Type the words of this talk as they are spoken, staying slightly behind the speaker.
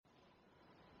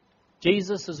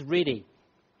Jesus is ready.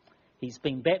 He's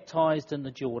been baptized in the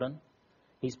Jordan.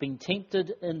 He's been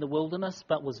tempted in the wilderness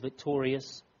but was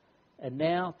victorious. And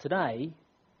now, today,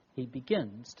 he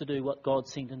begins to do what God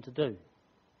sent him to do.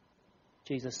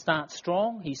 Jesus starts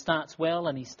strong, he starts well,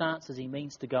 and he starts as he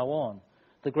means to go on.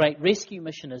 The great rescue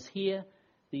mission is here.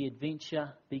 The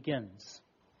adventure begins.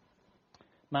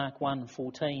 Mark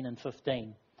 1:14 and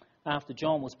 15. After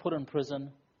John was put in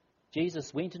prison,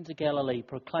 Jesus went into Galilee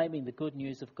proclaiming the good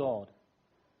news of God.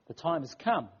 The time has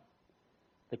come.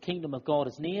 The kingdom of God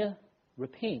is near.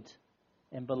 Repent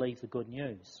and believe the good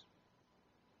news.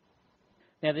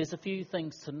 Now there's a few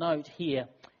things to note here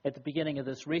at the beginning of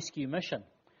this rescue mission.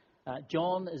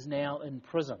 John is now in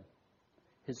prison.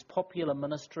 His popular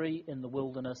ministry in the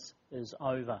wilderness is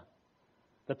over.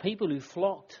 The people who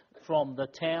flocked from the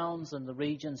towns and the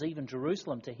regions, even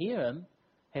Jerusalem, to hear him,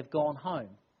 have gone home.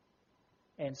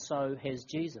 And so has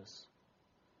Jesus.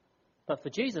 But for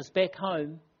Jesus, back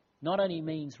home not only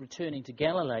means returning to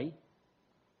Galilee,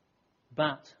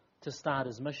 but to start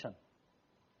his mission,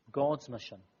 God's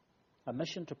mission, a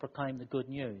mission to proclaim the good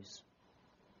news.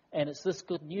 And it's this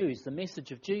good news, the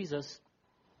message of Jesus,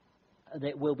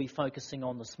 that we'll be focusing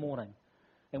on this morning.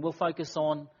 And we'll focus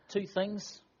on two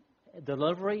things: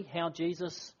 delivery, how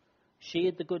Jesus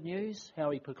shared the good news,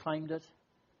 how he proclaimed it,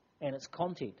 and its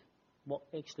content, what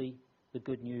actually the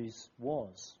good news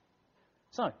was.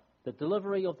 So, the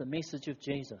delivery of the message of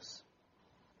Jesus.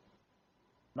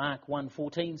 Mark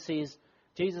 1:14 says,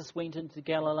 Jesus went into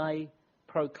Galilee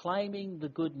proclaiming the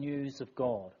good news of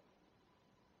God.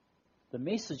 The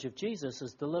message of Jesus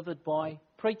is delivered by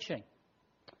preaching.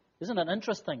 Isn't it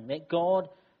interesting that God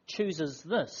chooses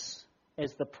this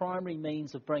as the primary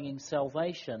means of bringing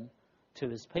salvation to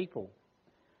his people?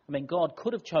 I mean, God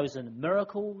could have chosen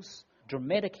miracles,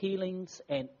 dramatic healings,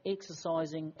 and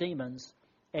exorcising demons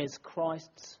as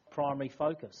Christ's primary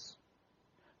focus.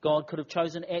 God could have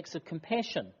chosen acts of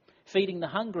compassion, feeding the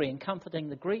hungry and comforting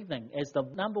the grieving as the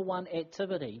number one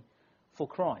activity for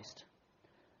Christ.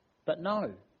 But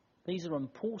no, these are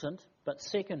important but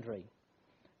secondary.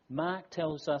 Mark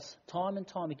tells us time and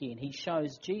time again he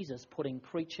shows Jesus putting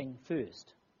preaching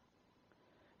first.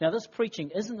 Now this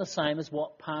preaching isn't the same as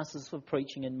what passes for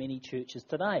preaching in many churches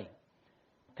today.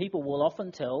 People will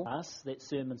often tell us that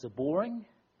sermons are boring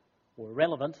or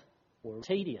irrelevant or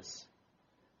tedious.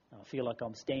 I feel like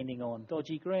I'm standing on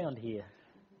dodgy ground here,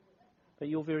 but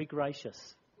you're very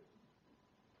gracious.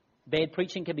 Bad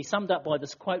preaching can be summed up by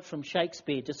this quote from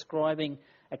Shakespeare describing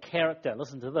a character.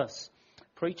 Listen to this.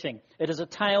 Preaching: it is a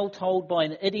tale told by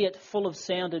an idiot full of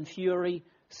sound and fury,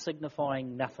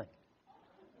 signifying nothing.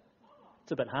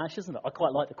 It's a bit harsh, isn't it? I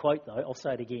quite like the quote though. I'll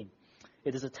say it again.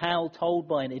 It is a tale told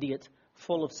by an idiot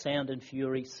full of sound and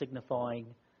fury,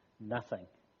 signifying nothing.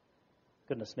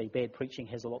 Goodness me, bad preaching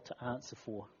has a lot to answer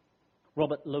for.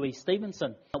 Robert Louis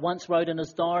Stevenson once wrote in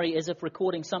his diary, as if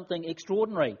recording something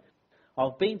extraordinary,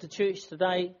 "I've been to church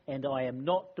today and I am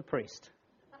not depressed."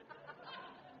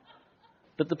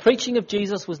 But the preaching of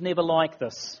Jesus was never like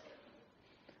this.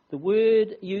 The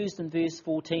word used in verse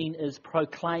 14 is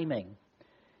proclaiming.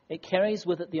 It carries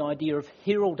with it the idea of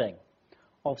heralding,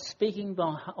 of speaking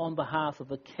on behalf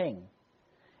of a king.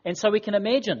 And so we can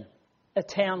imagine a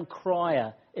town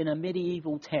crier in a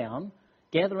medieval town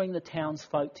gathering the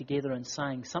townsfolk together and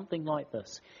saying something like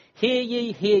this: hear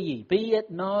ye, be it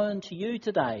known to you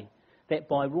today that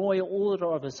by royal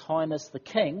order of His Highness the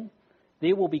King,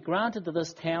 there will be granted to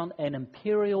this town an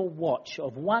imperial watch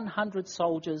of 100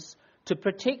 soldiers to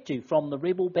protect you from the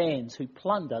rebel bands who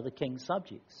plunder the king's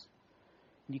subjects.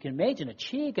 And you can imagine a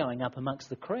cheer going up amongst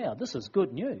the crowd. This is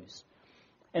good news.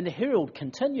 And the herald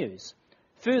continues,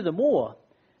 furthermore,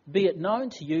 be it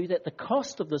known to you that the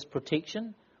cost of this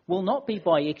protection will not be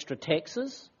by extra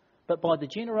taxes, but by the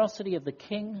generosity of the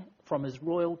king from his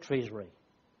royal treasury.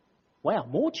 Wow,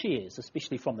 more cheers,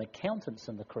 especially from the accountants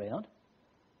in the crowd.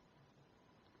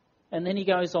 And then he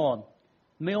goes on,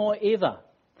 moreover,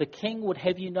 the king would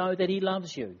have you know that he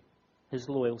loves you, his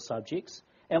loyal subjects,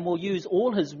 and will use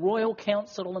all his royal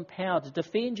counsel and power to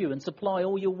defend you and supply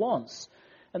all your wants.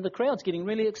 And the crowd's getting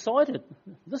really excited.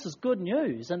 This is good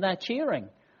news, and they're cheering.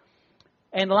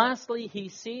 And lastly, he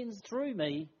sends through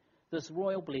me this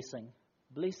royal blessing.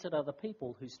 Blessed are the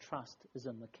people whose trust is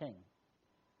in the king.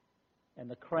 And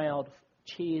the crowd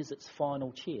cheers its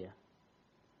final cheer.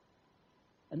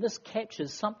 And this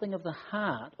captures something of the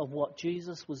heart of what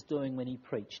Jesus was doing when he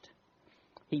preached.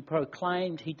 He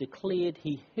proclaimed, he declared,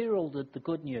 he heralded the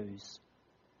good news.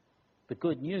 The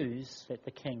good news that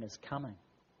the king is coming.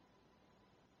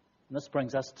 And this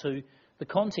brings us to the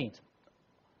content.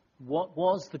 What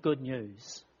was the good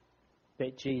news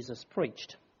that Jesus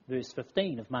preached? verse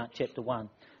 15 of Mark chapter 1.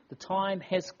 The time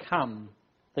has come.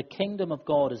 The kingdom of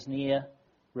God is near.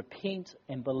 Repent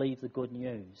and believe the good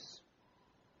news.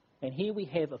 And here we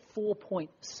have a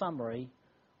 4-point summary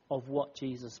of what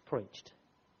Jesus preached.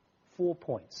 4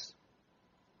 points.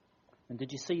 And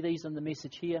did you see these in the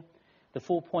message here? The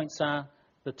 4 points are: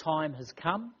 the time has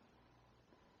come,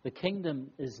 the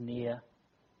kingdom is near,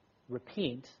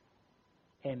 repent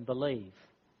and believe.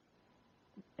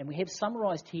 And we have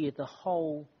summarised here the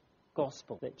whole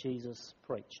gospel that Jesus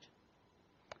preached.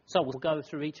 So we'll go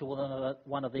through each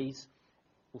one of these.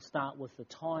 We'll start with the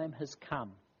time has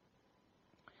come.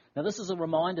 Now this is a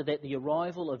reminder that the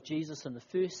arrival of Jesus in the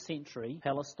first century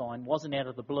Palestine wasn't out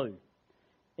of the blue.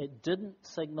 It didn't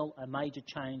signal a major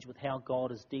change with how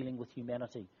God is dealing with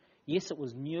humanity. Yes, it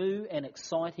was new and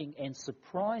exciting and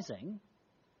surprising,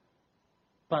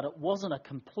 but it wasn't a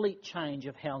complete change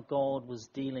of how God was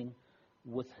dealing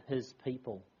with his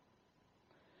people.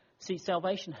 See,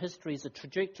 salvation history is a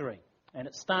trajectory, and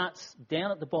it starts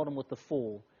down at the bottom with the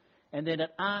fall, and then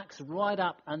it arcs right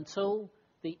up until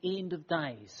the end of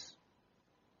days.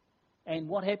 And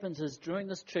what happens is, during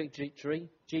this trajectory,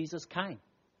 Jesus came.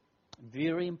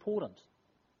 Very important.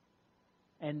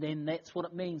 And then that's what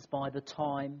it means by the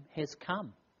time has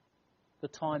come. The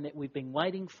time that we've been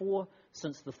waiting for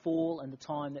since the fall, and the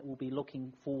time that we'll be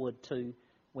looking forward to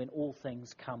when all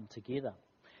things come together.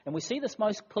 And we see this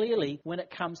most clearly when it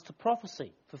comes to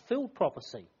prophecy, fulfilled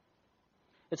prophecy.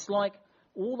 It's like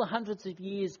all the hundreds of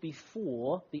years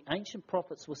before, the ancient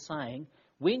prophets were saying,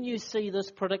 when you see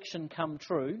this prediction come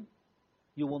true,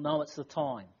 you will know it's the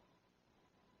time.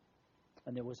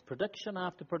 And there was prediction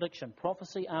after prediction,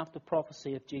 prophecy after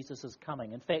prophecy of Jesus'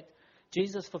 coming. In fact,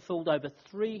 Jesus fulfilled over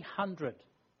 300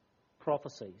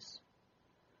 prophecies.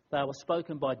 They were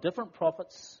spoken by different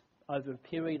prophets over a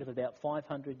period of about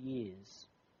 500 years.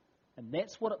 And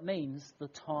that's what it means, the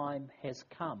time has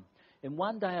come. In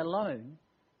one day alone,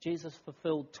 Jesus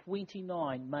fulfilled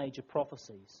 29 major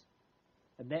prophecies.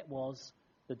 And that was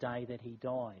the day that he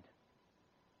died.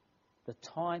 The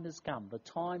time has come. The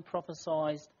time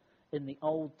prophesied in the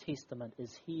Old Testament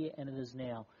is here and it is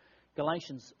now.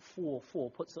 Galatians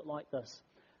 4:4 puts it like this: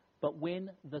 but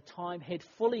when the time had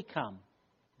fully come,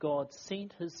 God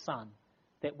sent his Son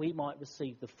that we might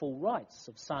receive the full rights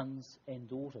of sons and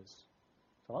daughters.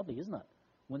 It's lovely, isn't it?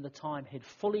 When the time had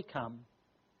fully come,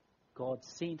 God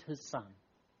sent his Son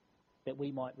that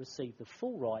we might receive the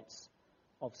full rights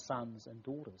of sons and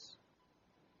daughters.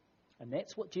 And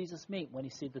that's what Jesus meant when he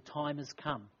said, the time has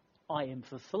come. I am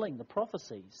fulfilling the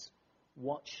prophecies.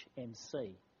 Watch and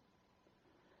see.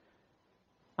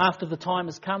 After the time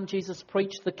has come, Jesus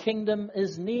preached, the kingdom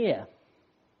is near.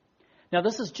 Now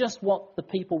this is just what the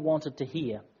people wanted to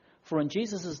hear. For in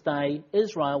Jesus' day,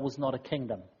 Israel was not a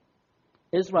kingdom.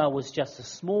 Israel was just a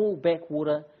small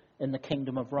backwater in the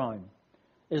kingdom of Rome.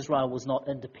 Israel was not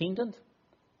independent.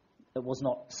 It was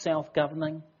not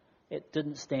self-governing. It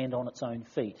didn't stand on its own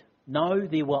feet. No,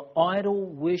 there were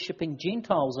idol-worshipping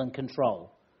Gentiles in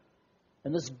control.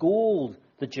 And this galled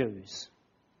the Jews.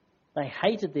 They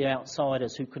hated the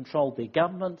outsiders who controlled their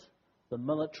government, the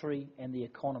military, and the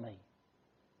economy.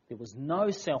 There was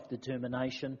no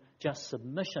self-determination, just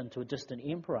submission to a distant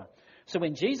emperor. So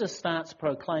when Jesus starts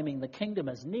proclaiming the kingdom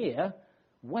is near,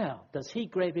 wow, does he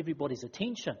grab everybody's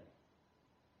attention?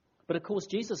 But of course,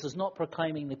 Jesus is not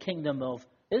proclaiming the kingdom of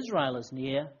Israel is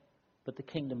near, but the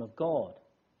kingdom of God.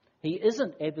 He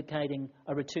isn't advocating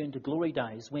a return to glory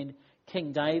days when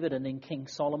King David and then King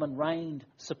Solomon reigned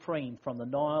supreme from the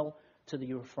Nile to the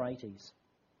Euphrates.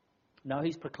 No,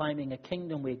 he's proclaiming a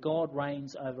kingdom where God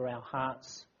reigns over our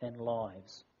hearts and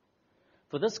lives.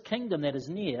 For this kingdom that is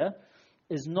near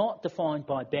is not defined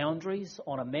by boundaries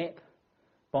on a map,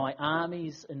 by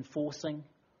armies enforcing,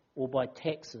 or by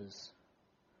taxes.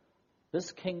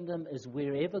 This kingdom is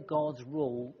wherever God's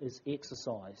rule is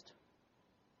exercised.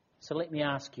 So let me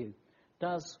ask you,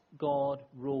 does God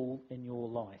rule in your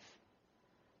life?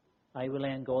 Are you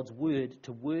allowing God's word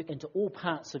to work into all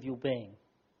parts of your being?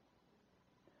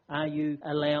 Are you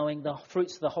allowing the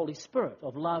fruits of the Holy Spirit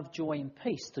of love, joy and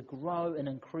peace to grow and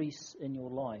increase in your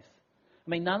life? I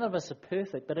mean, none of us are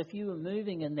perfect, but if you are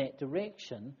moving in that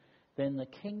direction, then the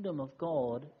kingdom of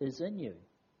God is in you.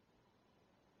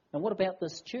 And what about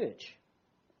this church?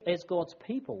 As God's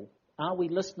people, are we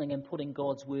listening and putting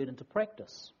God's word into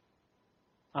practice?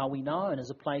 Are we known as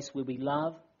a place where we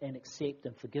love and accept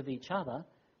and forgive each other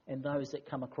and those that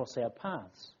come across our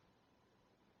paths?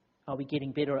 Are we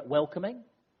getting better at welcoming,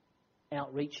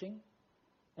 outreaching,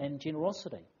 and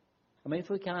generosity? I mean, if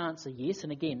we can answer yes,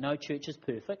 and again, no church is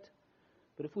perfect,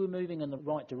 but if we're moving in the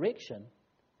right direction,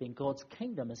 then God's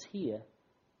kingdom is here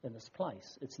in this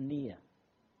place. It's near.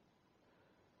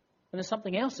 And there's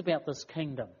something else about this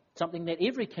kingdom, something that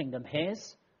every kingdom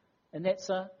has, and that's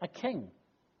a king.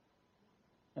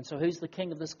 And so who's the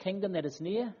king of this kingdom that is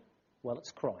near? Well,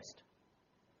 it's Christ.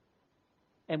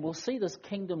 And we'll see this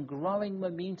kingdom growing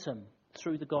momentum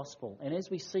through the gospel. And as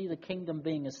we see the kingdom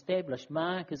being established,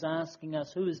 Mark is asking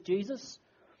us, who is Jesus?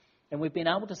 And we've been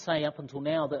able to say up until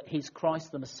now that he's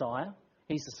Christ the Messiah,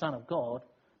 he's the Son of God,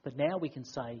 but now we can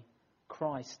say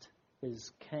Christ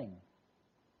is King,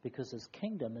 because his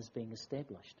kingdom is being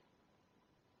established.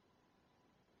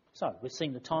 So, we've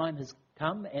seen the time has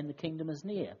come and the kingdom is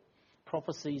near.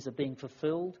 Prophecies are being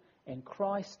fulfilled and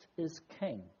Christ is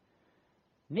King.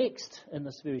 Next, in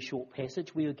this very short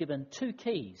passage, we are given two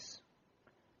keys.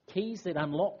 Keys that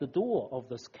unlock the door of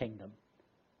this kingdom.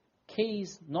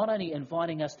 Keys not only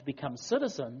inviting us to become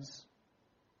citizens,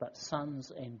 but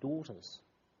sons and daughters.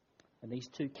 And these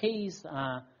two keys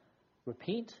are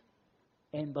repent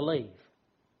and believe.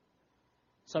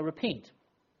 So repent.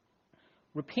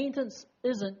 Repentance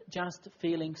isn't just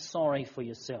feeling sorry for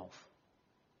yourself.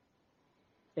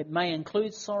 It may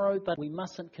include sorrow, but we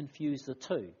mustn't confuse the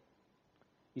two.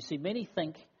 You see, many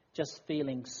think just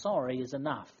feeling sorry is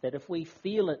enough, that if we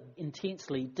feel it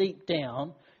intensely deep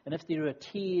down, and if there are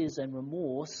tears and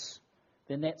remorse,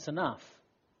 then that's enough.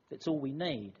 That's all we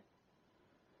need.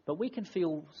 But we can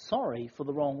feel sorry for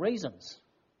the wrong reasons.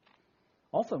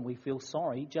 Often we feel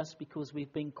sorry just because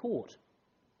we've been caught.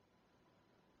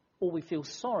 Or we feel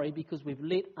sorry because we've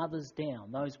let others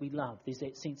down, those we love. There's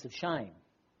that sense of shame.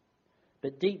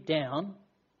 But deep down,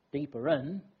 deeper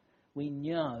in, we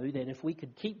know that if we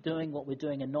could keep doing what we're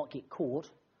doing and not get caught,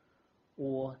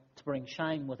 or to bring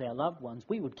shame with our loved ones,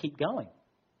 we would keep going.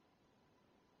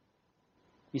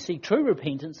 You see, true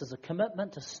repentance is a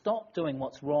commitment to stop doing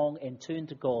what's wrong and turn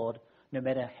to God no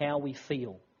matter how we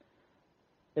feel.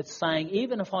 It's saying,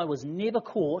 even if I was never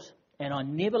caught and I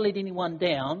never let anyone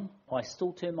down, I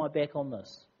still turn my back on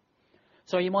this.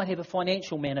 So you might have a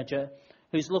financial manager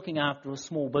who's looking after a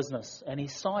small business and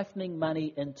he's siphoning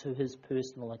money into his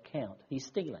personal account. He's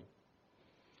stealing.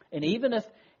 And even if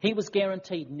he was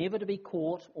guaranteed never to be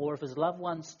caught, or if his loved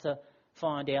ones to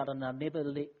find out and they're never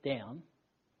let down,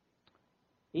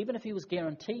 even if he was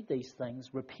guaranteed these things,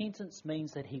 repentance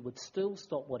means that he would still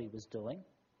stop what he was doing.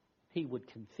 He would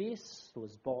confess to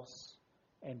his boss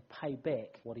and pay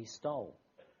back what he stole.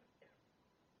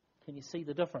 Can you see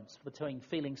the difference between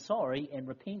feeling sorry and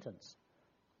repentance?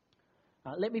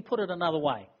 Let me put it another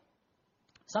way.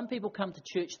 Some people come to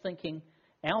church thinking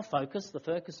our focus, the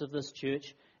focus of this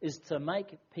church, is to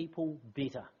make people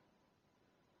better.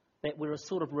 That we're a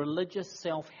sort of religious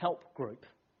self-help group.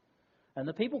 And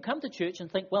the people come to church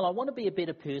and think, well, I want to be a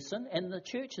better person, and the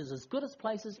church is as good a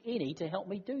place as any to help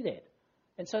me do that.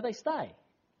 And so they stay.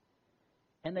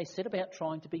 And they set about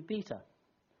trying to be better.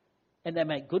 And they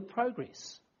make good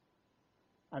progress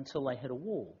until they hit a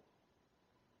wall.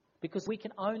 Because we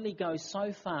can only go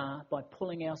so far by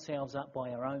pulling ourselves up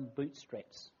by our own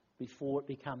bootstraps before it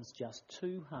becomes just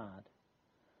too hard.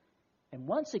 And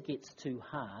once it gets too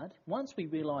hard, once we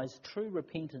realise true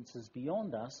repentance is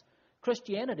beyond us,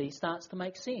 Christianity starts to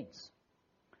make sense.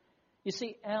 You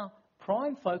see, our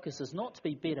prime focus is not to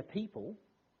be better people.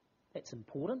 That's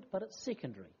important, but it's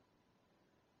secondary.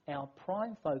 Our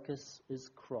prime focus is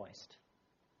Christ.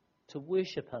 To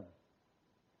worship him.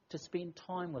 To spend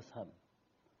time with him.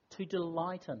 To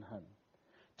delight in him.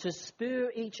 To spur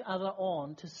each other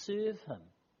on to serve him.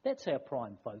 That's our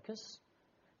prime focus.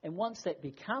 And once that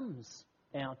becomes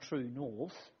our true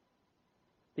north,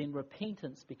 then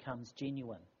repentance becomes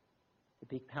genuine. It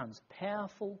becomes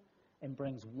powerful and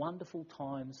brings wonderful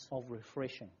times of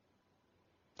refreshing.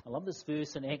 I love this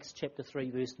verse in Acts chapter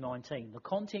 3, verse 19. The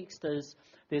context is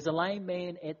there's a lame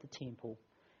man at the temple,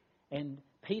 and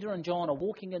Peter and John are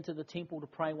walking into the temple to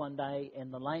pray one day,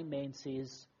 and the lame man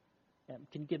says,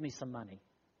 can you give me some money?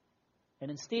 And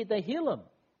instead they heal him.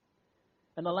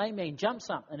 And the lame man jumps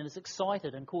up and is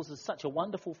excited and causes such a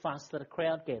wonderful fuss that a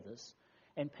crowd gathers.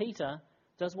 And Peter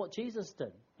does what Jesus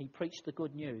did. He preached the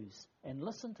good news. And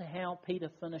listen to how Peter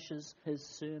finishes his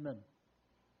sermon.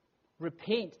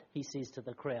 Repent, he says to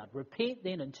the crowd. Repent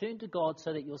then and turn to God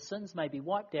so that your sins may be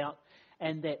wiped out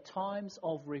and that times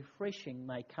of refreshing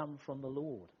may come from the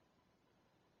Lord.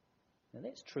 Now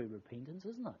that's true repentance,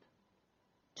 isn't it?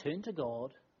 Turn to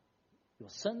God, your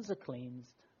sins are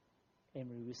cleansed, and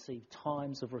we receive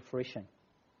times of refreshing.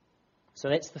 So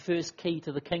that's the first key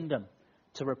to the kingdom,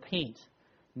 to repent.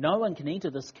 No one can enter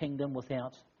this kingdom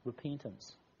without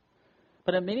repentance.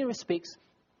 But in many respects,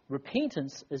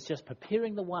 repentance is just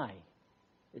preparing the way.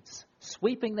 It's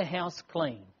sweeping the house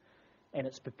clean, and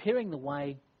it's preparing the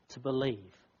way to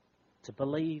believe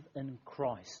in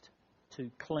Christ, to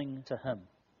cling to him.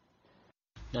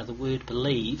 Now the word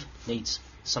believe needs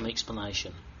some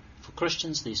explanation. For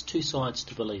Christians, there's two sides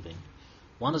to believing.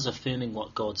 One is affirming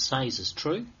what God says is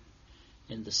true,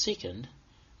 and the second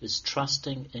is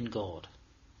trusting in God.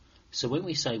 So when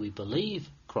we say we believe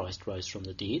Christ rose from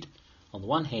the dead, on the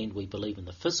one hand we believe in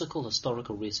the physical,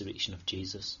 historical resurrection of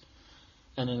Jesus,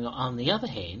 and on the other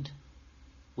hand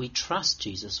we trust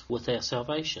Jesus with our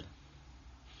salvation.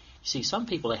 You see, some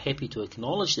people are happy to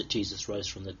acknowledge that Jesus rose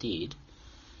from the dead,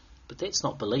 but that's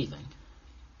not believing.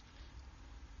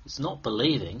 It's not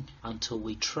believing until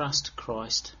we trust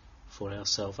Christ for our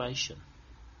salvation.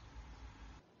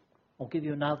 I'll give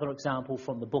you another example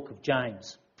from the book of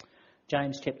James.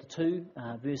 James chapter 2,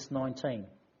 verse 19.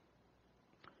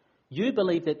 You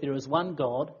believe that there is one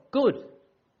God. Good.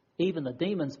 Even the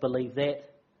demons believe that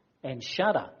and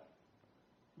shudder.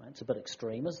 It's a bit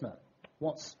extreme, isn't it?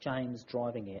 What's James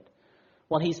driving at?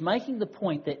 Well, he's making the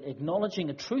point that acknowledging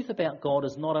a truth about God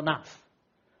is not enough.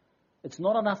 It's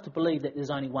not enough to believe that there's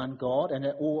only one God and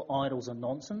that all idols are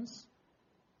nonsense.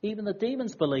 Even the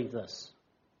demons believe this.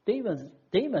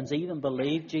 Demons even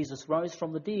believe Jesus rose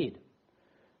from the dead.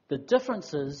 The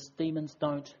difference is demons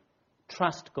don't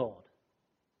trust God.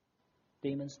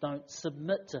 Demons don't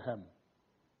submit to him.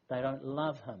 They don't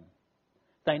love him.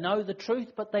 They know the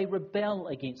truth, but they rebel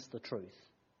against the truth.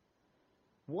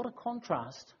 What a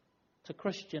contrast to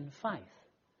Christian faith.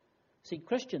 See,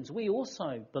 Christians, we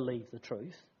also believe the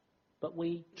truth, but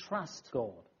we trust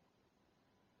God.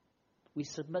 We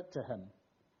submit to him.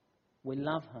 We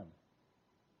love him.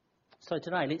 So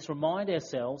today, let's remind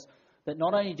ourselves that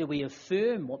not only do we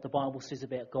affirm what the Bible says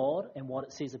about God and what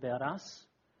it says about us,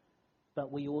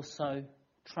 but we also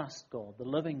trust God, the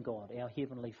living God, our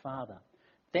Heavenly Father.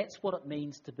 That's what it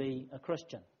means to be a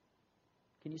Christian.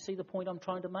 Can you see the point I'm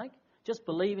trying to make? Just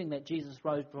believing that Jesus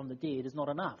rose from the dead is not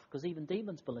enough, because even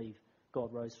demons believe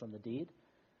God rose from the dead.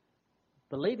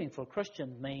 Believing for a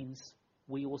Christian means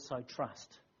we also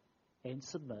trust and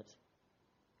submit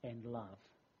and love.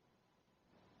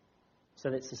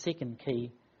 So that's the second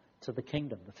key to the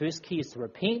kingdom. The first key is to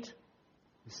repent.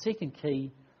 The second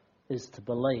key is to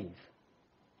believe.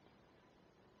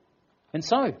 And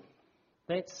so,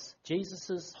 that's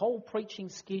Jesus' whole preaching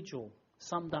schedule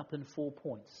summed up in 4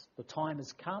 points. The time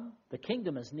has come, the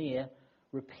kingdom is near,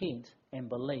 repent and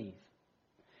believe.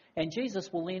 And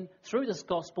Jesus will then, through this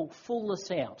gospel, fill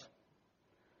this out.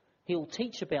 He'll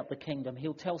teach about the kingdom,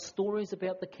 he'll tell stories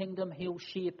about the kingdom, he'll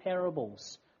share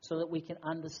parables so that we can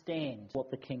understand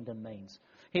what the kingdom means.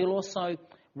 He'll also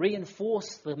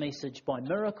reinforce the message by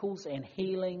miracles and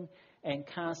healing and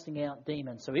casting out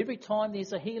demons. So every time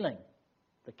there's a healing,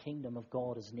 the kingdom of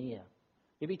God is near.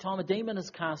 Every time a demon is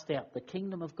cast out, the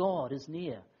kingdom of God is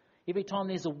near. Every time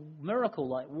there's a miracle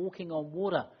like walking on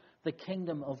water, the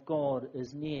kingdom of God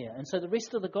is near. And so the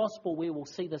rest of the gospel, we will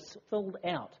see this filled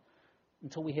out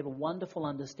until we have a wonderful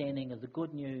understanding of the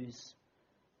good news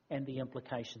and the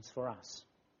implications for us.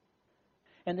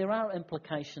 And there are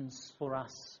implications for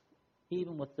us,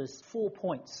 even with this 4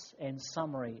 points and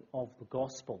summary of the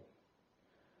gospel.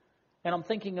 And I'm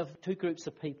thinking of two groups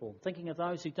of people, thinking of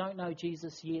those who don't know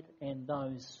Jesus yet and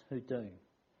those who do.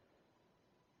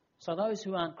 So those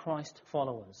who aren't Christ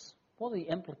followers, what are the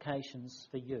implications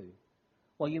for you?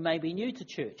 Well, you may be new to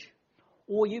church,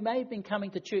 or you may have been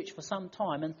coming to church for some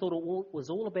time and thought it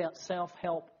was all about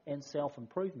self-help and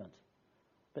self-improvement,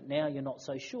 but now you're not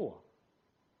so sure.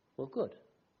 Well, good.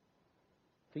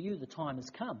 For you, the time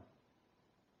has come.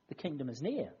 The kingdom is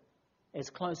near, as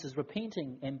close as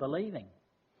repenting and believing.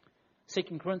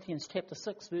 2 Corinthians chapter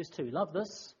 6, verse 2. Love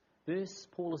this verse.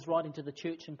 Paul is writing to the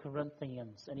church in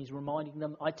Corinthians, and he's reminding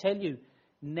them, I tell you,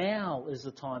 now is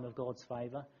the time of God's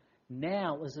favour.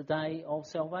 Now is the day of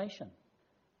salvation.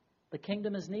 The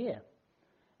kingdom is near.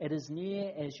 It is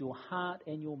near as your heart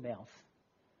and your mouth.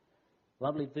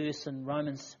 Lovely verse in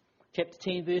Romans chapter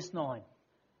 10, verse 9.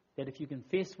 That if you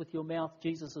confess with your mouth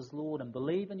Jesus is Lord and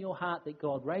believe in your heart that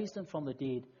God raised him from the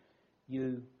dead,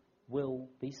 you will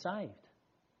be saved.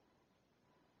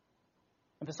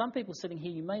 And for some people sitting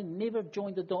here, you may never have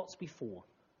joined the dots before.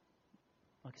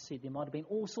 Like I said, there might have been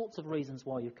all sorts of reasons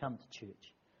why you've come to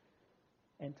church.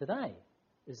 And today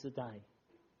is the day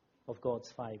of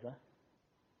God's favour,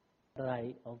 the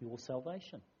day of your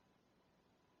salvation.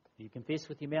 If you confess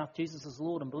with your mouth Jesus is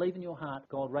Lord and believe in your heart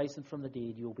God raised him from the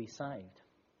dead, you'll be saved.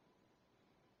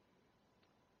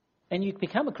 And you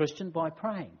become a Christian by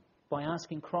praying, by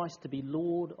asking Christ to be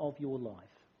Lord of your life.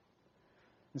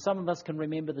 And some of us can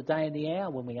remember the day and the hour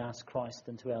when we asked Christ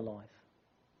into our life.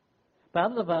 But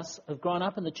others of us have grown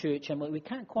up in the church and we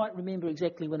can't quite remember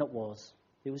exactly when it was.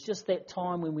 It was just that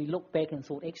time when we looked back and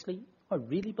thought, actually, I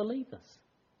really believe this.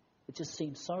 It just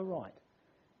seems so right.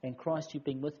 And Christ, you've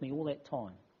been with me all that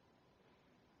time.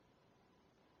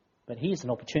 But here's an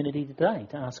opportunity today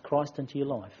to ask Christ into your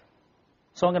life.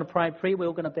 So I'm going to pray a prayer. We're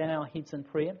all going to bow our heads in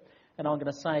prayer. And I'm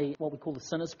going to say what we call the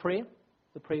sinner's prayer,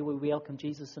 the prayer where we welcome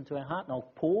Jesus into our heart. And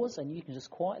I'll pause, and you can just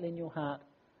quietly in your heart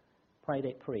pray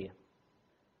that prayer.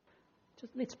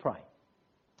 Just let's pray.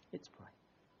 Let's pray.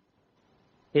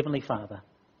 Heavenly Father,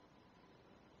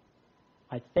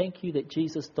 I thank you that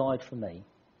Jesus died for me.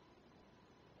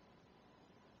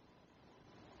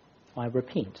 I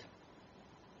repent.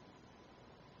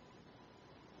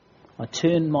 I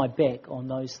turn my back on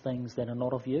those things that are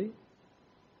not of you,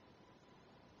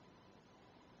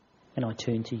 and I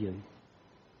turn to you.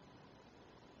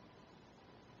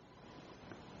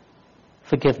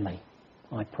 Forgive me,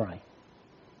 I pray.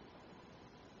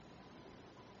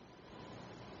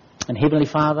 And Heavenly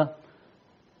Father,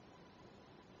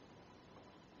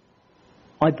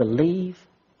 I believe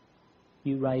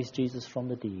you raised Jesus from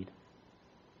the dead.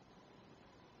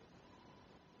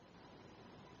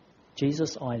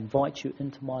 Jesus, I invite you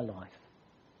into my life.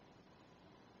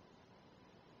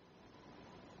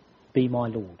 Be my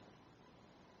Lord,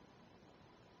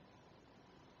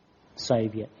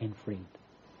 Saviour and friend.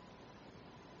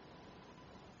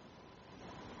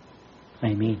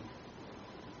 Amen.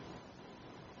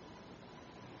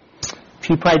 If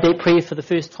you prayed that prayer for the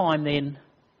first time, then,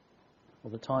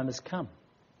 well, the time has come.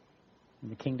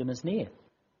 And the kingdom is near.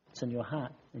 It's in your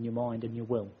heart, in your mind, in your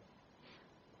will.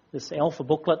 This Alpha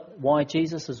booklet, Why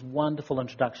Jesus, is a wonderful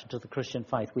introduction to the Christian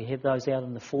faith. We have those out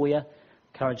in the foyer.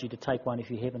 Encourage you to take one if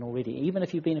you haven't already. Even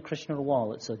if you've been a Christian a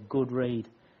while, it's a good read,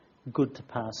 good to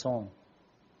pass on.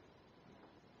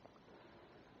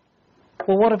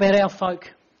 Well, what about our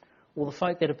folk, or the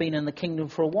folk that have been in the kingdom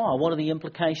for a while? What are the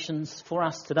implications for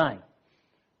us today?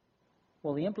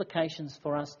 Well, the implications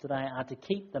for us today are to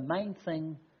keep the main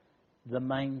thing the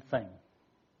main thing.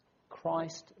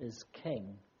 Christ is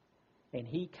King. And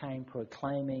he came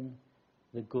proclaiming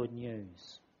the good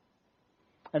news.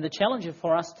 And the challenge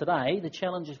for us today, the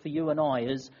challenge for you and I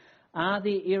is, are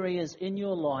there areas in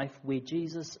your life where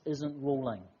Jesus isn't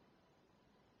ruling?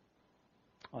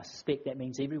 I suspect that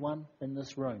means everyone in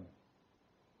this room.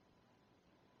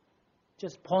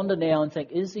 Just ponder now and think,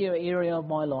 is there an area of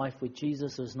my life where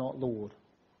Jesus is not Lord?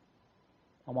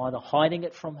 I'm either hiding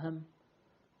it from him,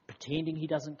 pretending he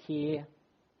doesn't care.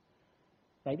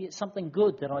 Maybe it's something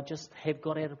good that I just have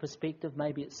got out of perspective.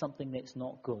 Maybe it's something that's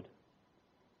not good.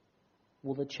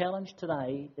 Well, the challenge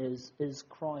today is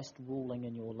Christ ruling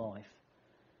in your life?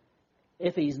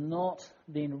 If he's not,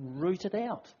 then root it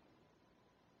out.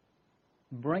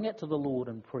 Bring it to the Lord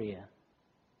in prayer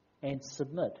and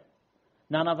submit.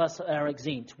 None of us are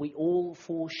exempt. We all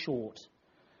fall short.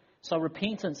 So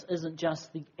repentance isn't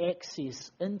just the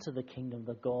access into the kingdom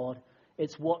of God.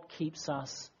 It's what keeps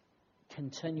us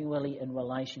continually in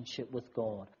relationship with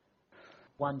God.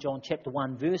 1 John chapter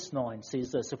 1 verse 9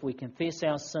 says this: if we confess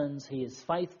our sins, he is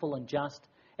faithful and just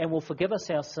and will forgive us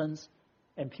our sins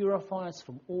and purify us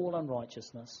from all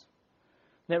unrighteousness.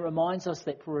 That reminds us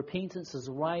that repentance is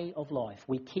a way of life.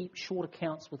 We keep short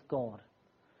accounts with God.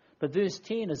 But verse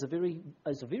 10 is a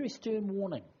very stern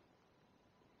warning.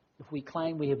 If we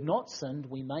claim we have not sinned,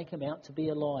 we make him out to be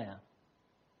a liar,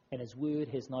 and his word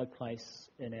has no place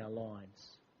in our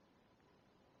lives.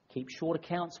 Keep short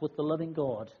accounts with the living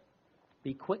God.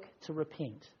 Be quick to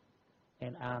repent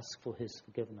and ask for his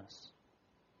forgiveness.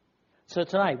 So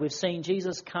today we've seen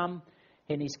Jesus come,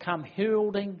 and he's come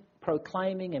heralding,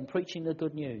 proclaiming and preaching the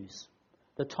good news.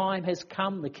 The time has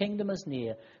come, the kingdom is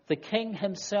near. The King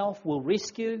himself will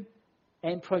rescue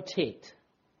and protect.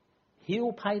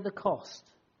 He'll pay the cost.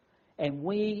 And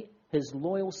we, his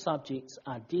loyal subjects,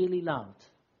 are dearly loved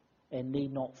and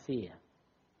need not fear.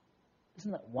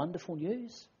 Isn't that wonderful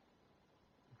news?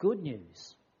 Good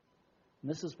news. And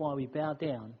this is why we bow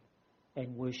down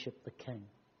and worship the King.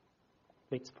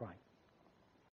 Let's pray.